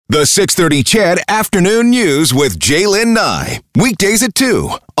The 6:30 CHED Afternoon News with Jaylen Nye. Weekdays at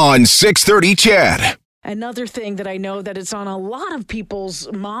 2 on 6:30 CHED. Another thing that I know that it's on a lot of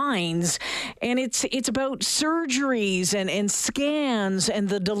people's minds, and it's about surgeries and scans and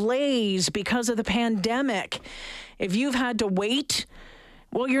the delays because of the pandemic. If you've had to wait,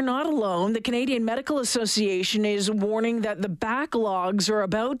 well, you're not alone. The Canadian Medical Association is warning that the backlogs are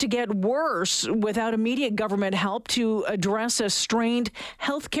about to get worse without immediate government help to address a strained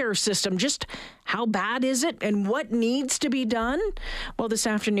healthcare system. Just how bad is it and what needs to be done? Well, this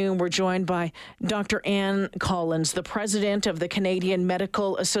afternoon we're joined by Dr. Ann Collins, the president of the Canadian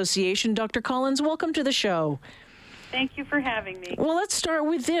Medical Association. Dr. Collins, welcome to the show. Thank you for having me. Well, let's start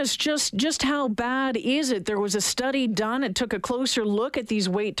with this. Just how bad is it? There was a study done. It took a closer look at these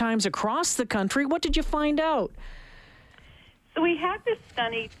wait times across the country. What did you find out? So we had this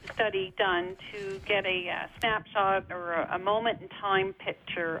study done to get a snapshot or a moment in time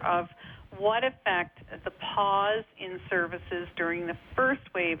picture of what effect the pause in services during the first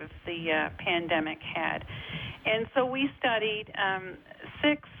wave of the pandemic had. And so we studied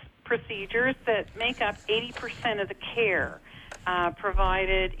 6 procedures that make up 80% of the care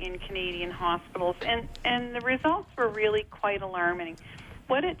provided in Canadian hospitals, and the results were really quite alarming.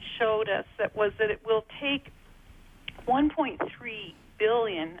 What it showed us was that it will take $1.3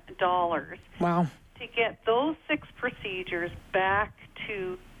 billion Wow. to get those 6 procedures back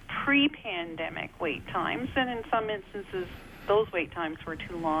to pre-pandemic wait times, and in some instances those wait times were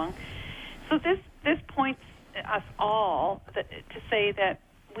too long. So this points us all to say that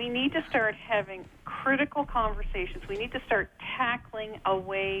we need to start having critical conversations. We need to start tackling a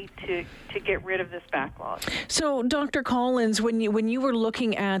way to get rid of this backlog. So, Dr. Collins, when you were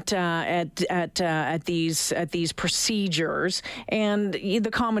looking at these procedures and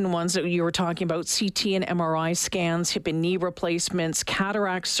the common ones that you were talking about, CT and MRI scans, hip and knee replacements,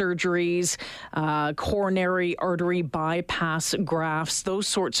 cataract surgeries, coronary artery bypass grafts, those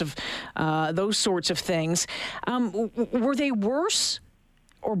sorts of things, were they worse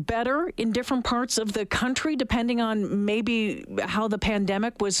or better in different parts of the country, depending on maybe how the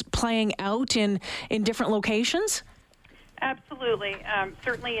pandemic was playing out in different locations? Absolutely.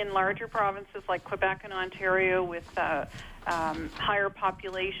 Certainly in larger provinces like Quebec and Ontario with higher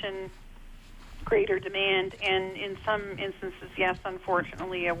population, greater demand, and in some instances, yes,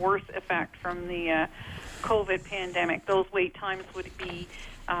 unfortunately, a worse effect from the COVID pandemic. Those wait times would be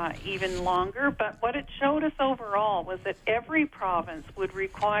even longer, but what it showed us overall was that every province would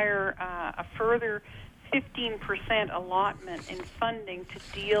require a further 15% allotment in funding to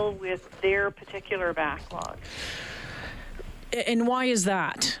deal with their particular backlog. And why is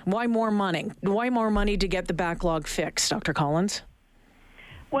that? Why more money? Why more money to get the backlog fixed, Dr. Collins?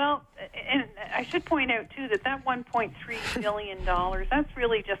 Well, and I should point out, too, that $1.3 billion, that's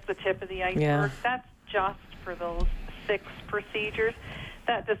really just the tip of the iceberg. Yeah. That's just for those 6 procedures.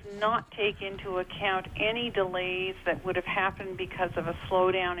 That does not take into account any delays that would have happened because of a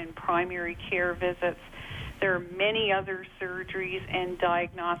slowdown in primary care visits. There are many other surgeries and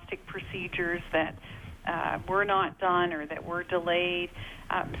diagnostic procedures that were not done or that were delayed.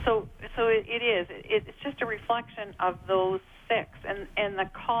 So it is. It's just a reflection of those 6 and the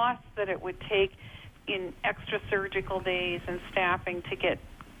cost that it would take in extra surgical days and staffing to get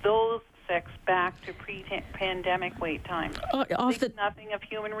those 6 back to pre-pandemic wait times. Nothing of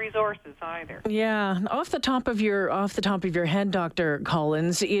human resources either. Yeah, off the top of your head, Dr.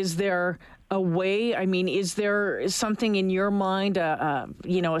 Collins, is there a way? I mean, is there something in your mind, a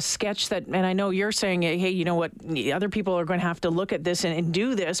sketch that? And I know you're saying, hey, you know what? Other people are going to have to look at this and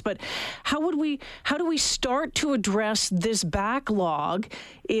do this. But how do we start to address this backlog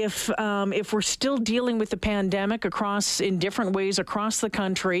if we're still dealing with the pandemic in different ways across the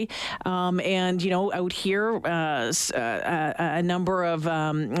country, and out here, a number of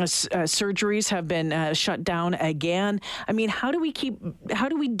surgeries have been shut down again. I mean, how do we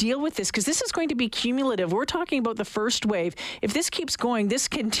deal with this? Because this is going to be cumulative. We're talking about the first wave. If this keeps going, this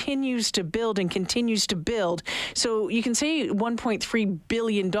continues to build and continues to build. So you can say $1.3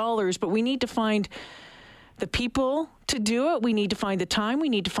 billion, but we need to find the people to do it. We need to find the time. We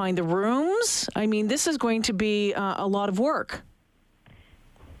need to find the rooms. I mean, this is going to be a lot of work.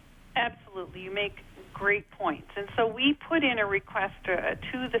 Absolutely. You make great points. And so we put in a request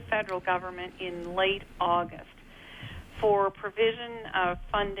to the federal government in late August for provision of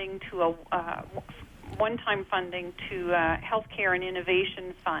funding to a one-time funding to Healthcare and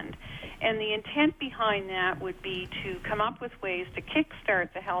Innovation Fund. And the intent behind that would be to come up with ways to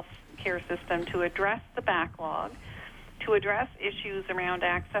kickstart the healthcare system to address the backlog, to address issues around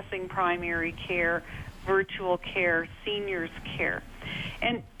accessing primary care, virtual care, seniors care.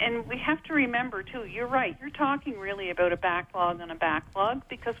 And we have to remember, too, you're right, you're talking really about a backlog on a backlog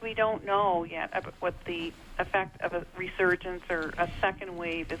because we don't know yet about what the effect of a resurgence or a second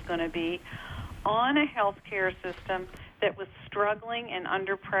wave is going to be on a healthcare system that was struggling and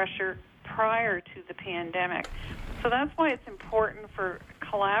under pressure prior to the pandemic. So that's why it's important for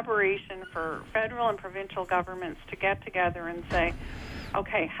collaboration for federal and provincial governments to get together and say,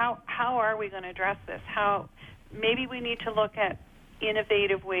 okay, how are we going to address this? Maybe we need to look at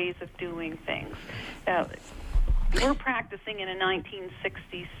innovative ways of doing things. We're practicing in a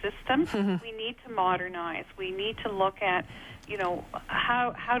 1960s system. Mm-hmm. We need to modernize. We need to look at,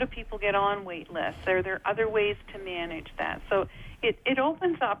 how do people get on wait lists? Are there other ways to manage that? So it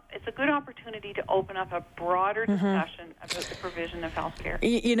opens up, it's a good opportunity to open up a broader discussion about the provision of health care.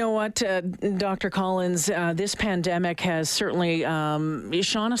 You know what, Dr. Collins, this pandemic has certainly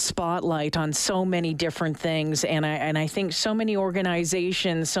shone a spotlight on so many different things, and I think so many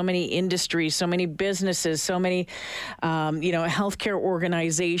organizations, so many industries, so many businesses, so many, healthcare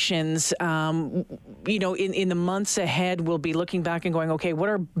organizations, in the months ahead, we'll be looking back and going, okay, what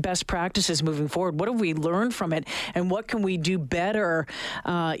are best practices moving forward? What have we learned from it, and what can we do better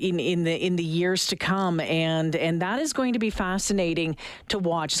in the years to come? And that is going to be fascinating to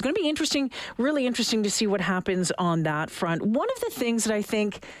watch. It's going to be interesting, really interesting to see what happens on that front. One of the things that I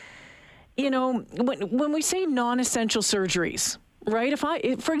think, when we say non-essential surgeries, right?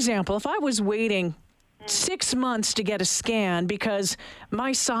 For example, if I was waiting 6 months to get a scan because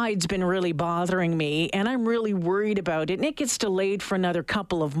my side's been really bothering me and I'm really worried about it, and it gets delayed for another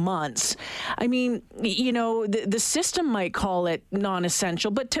couple of months. I mean, the system might call it non-essential,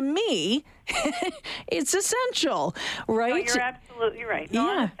 but to me, it's essential, right? No, you're absolutely right.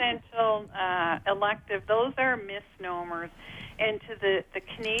 Non-essential, elective, those are misnomers. And to the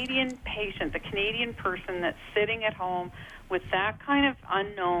Canadian patient, the Canadian person that's sitting at home with that kind of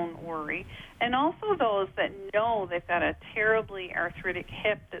unknown worry, and also those that know they've got a terribly arthritic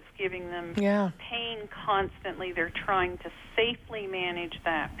hip that's giving them pain constantly. They're trying to safely manage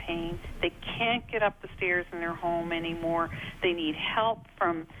that pain. They can't get up the stairs in their home anymore. They need help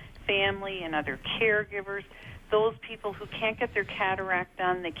from family and other caregivers. Those people who can't get their cataract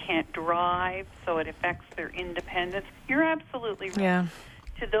done, they can't drive, so it affects their independence. You're absolutely right. Yeah.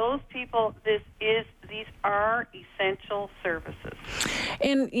 To those people, these are essential services.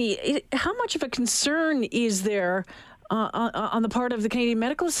 And how much of a concern is there on the part of the Canadian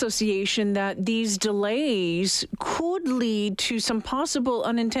Medical Association that these delays could lead to some possible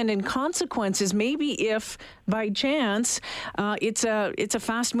unintended consequences? Maybe if, by chance, it's a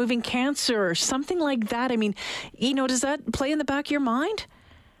fast-moving cancer or something like that. I mean, does that play in the back of your mind?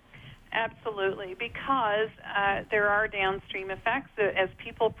 Absolutely, because there are downstream effects. As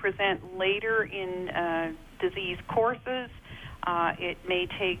people present later in disease courses, it may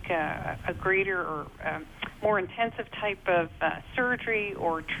take a greater or more intensive type of surgery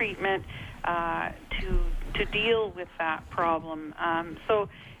or treatment to deal with that problem. So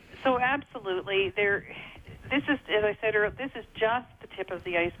absolutely, this is, as I said earlier, this is just the tip of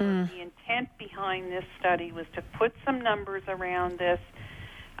the iceberg. The intent behind this study was to put some numbers around this.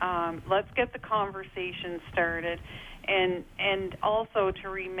 Let's get the conversation started, and also to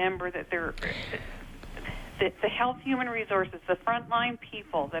remember that the health human resources, the frontline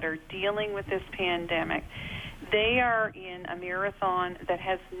people that are dealing with this pandemic, they are in a marathon that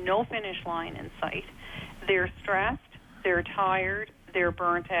has no finish line in sight. They're stressed, they're tired, they're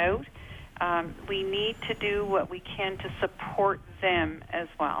burnt out. We need to do what we can to support them as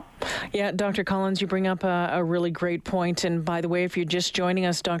well. Yeah, Dr. Collins, you bring up a really great point. And by the way, if you're just joining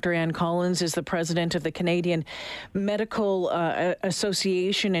us, Dr. Ann Collins is the president of the Canadian Medical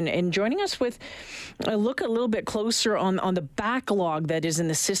Association, and joining us with a look a little bit closer on the backlog that is in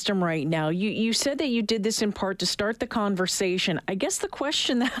the system right now. You said that you did this in part to start the conversation. I guess the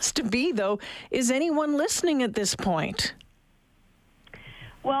question that has to be, though, is anyone listening at this point?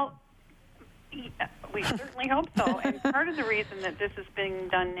 Well, we certainly hope so. And part of the reason that this is being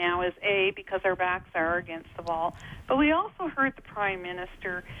done now is, A, because our backs are against the wall. But we also heard the Prime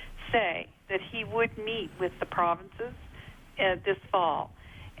Minister say that he would meet with the provinces this fall.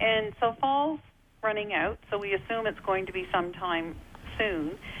 And so fall's running out, so we assume it's going to be sometime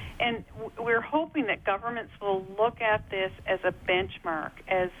soon. And we're hoping that governments will look at this as a benchmark,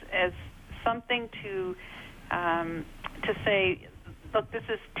 as something to say, look, this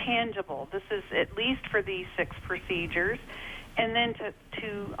is tangible. This is at least for these 6 procedures. And then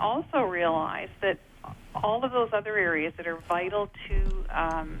to also realize that all of those other areas that are vital to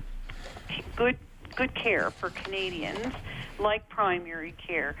good care for Canadians, like primary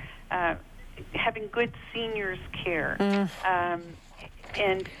care, having good seniors care,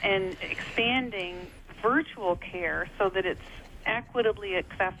 and expanding virtual care so that it's equitably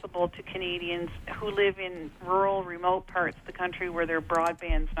accessible to Canadians who live in rural, remote parts of the country where their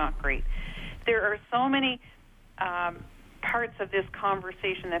broadband's not great. There are so many parts of this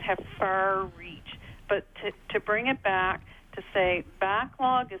conversation that have far reach, but to bring it back to say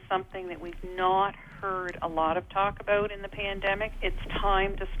backlog is something that we've not heard a lot of talk about in the pandemic. It's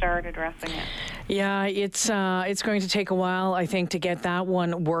time to start addressing it. Yeah, it's going to take a while, I think, to get that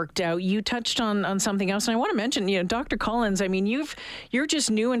one worked out. You touched on something else, and I want to mention, Dr. Collins, I mean, you're just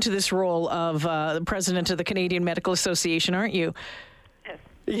new into this role of the president of the Canadian Medical Association, aren't you?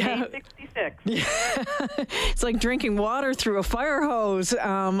 Yeah. 66. Yeah. It's like drinking water through a fire hose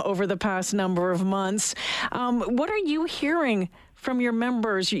over the past number of months. What are you hearing from your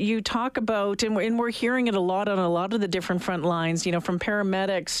members? You talk about, and we're hearing it a lot on a lot of the different front lines, from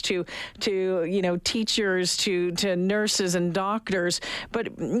paramedics to teachers to nurses and doctors. But,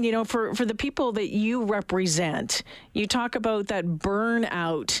 for the people that you represent, you talk about that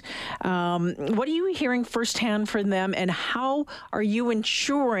burnout. What are you hearing firsthand from them, and how are you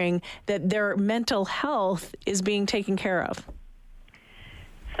ensuring that their mental health is being taken care of?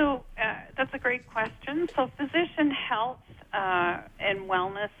 So that's a great question. So physician health and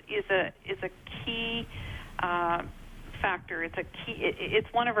wellness is a key factor.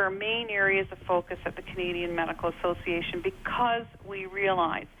 It's one of our main areas of focus at the Canadian Medical Association, because we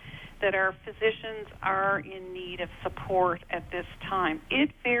realize that our physicians are in need of support at this time.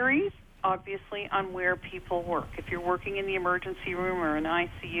 It varies, obviously, on where people work. If you're working in the emergency room or an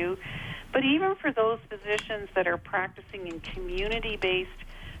ICU, but even for those physicians that are practicing in community-based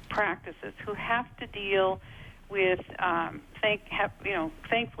practices who have to deal with,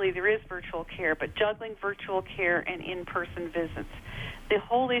 thankfully there is virtual care, but juggling virtual care and in-person visits. The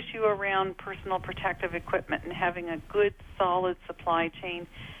whole issue around personal protective equipment and having a good, solid supply chain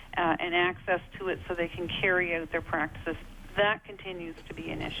and access to it so they can carry out their practices, that continues to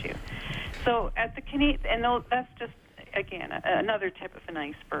be an issue. So at the that's just, again, another tip of an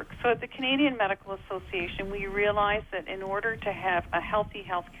iceberg. So at the Canadian Medical Association, we realize that in order to have a healthy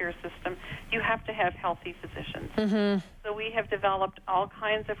healthcare system, you have to have healthy physicians. Mm-hmm. So we have developed all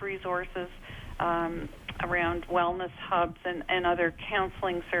kinds of resources around wellness hubs and other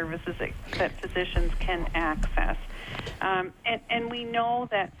counseling services that physicians can access. And we know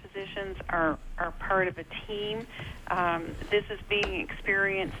that physicians are part of a team. This is being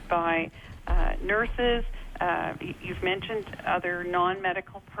experienced by nurses. You've mentioned other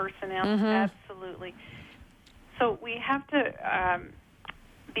non-medical personnel. Mm-hmm. Absolutely. So we have to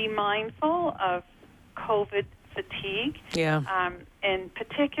be mindful of COVID fatigue. Yeah. And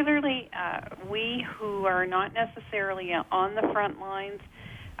particularly we who are not necessarily on the front lines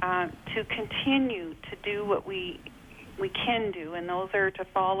to continue to do what we can do, and those are to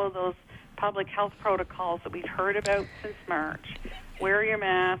follow those public health protocols that we've heard about since March. Wear your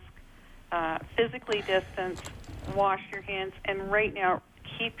mask, physically distance, wash your hands, and right now,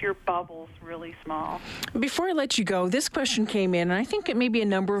 keep your bubbles really small. Before I let you go, this question came in, and I think maybe a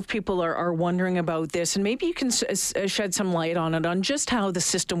number of people are wondering about this, and maybe you can shed some light on it, on just how the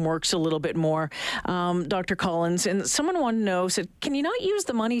system works a little bit more, Dr. Collins. And someone wanted to know, said, can you not use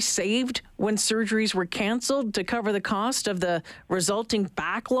the money saved when surgeries were canceled to cover the cost of the resulting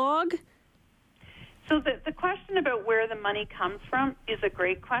backlog? So the question about where the money comes from is a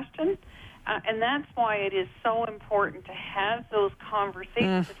great question. And that's why it is so important to have those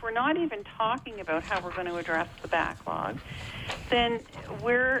conversations. If we're not even talking about how we're going to address the backlog, then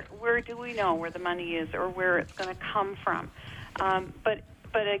where do we know where the money is or where it's going to come from? But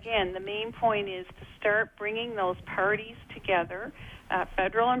again, the main point is to start bringing those parties together,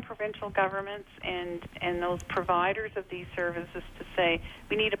 federal and provincial governments and those providers of these services, to say,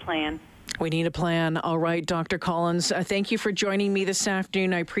 we need a plan. We need a plan. All right, Dr. Collins, thank you for joining me this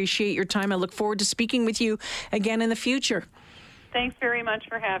afternoon. I appreciate your time. I look forward to speaking with you again in the future. Thanks very much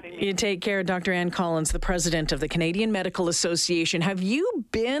for having me. You take care, Dr. Ann Collins, the president of the Canadian Medical Association. Have you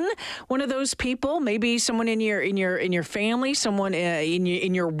been one of those people, maybe someone in your family, someone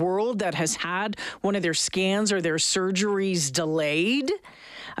in your world that has had one of their scans or their surgeries delayed?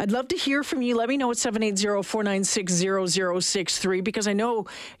 I'd love to hear from you. Let me know at 780-496-0063, because I know,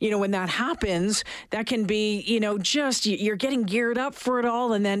 when that happens, that can be, just you're getting geared up for it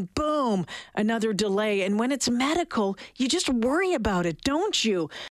all, and then boom, another delay. And when it's medical, you just worry about it, don't you?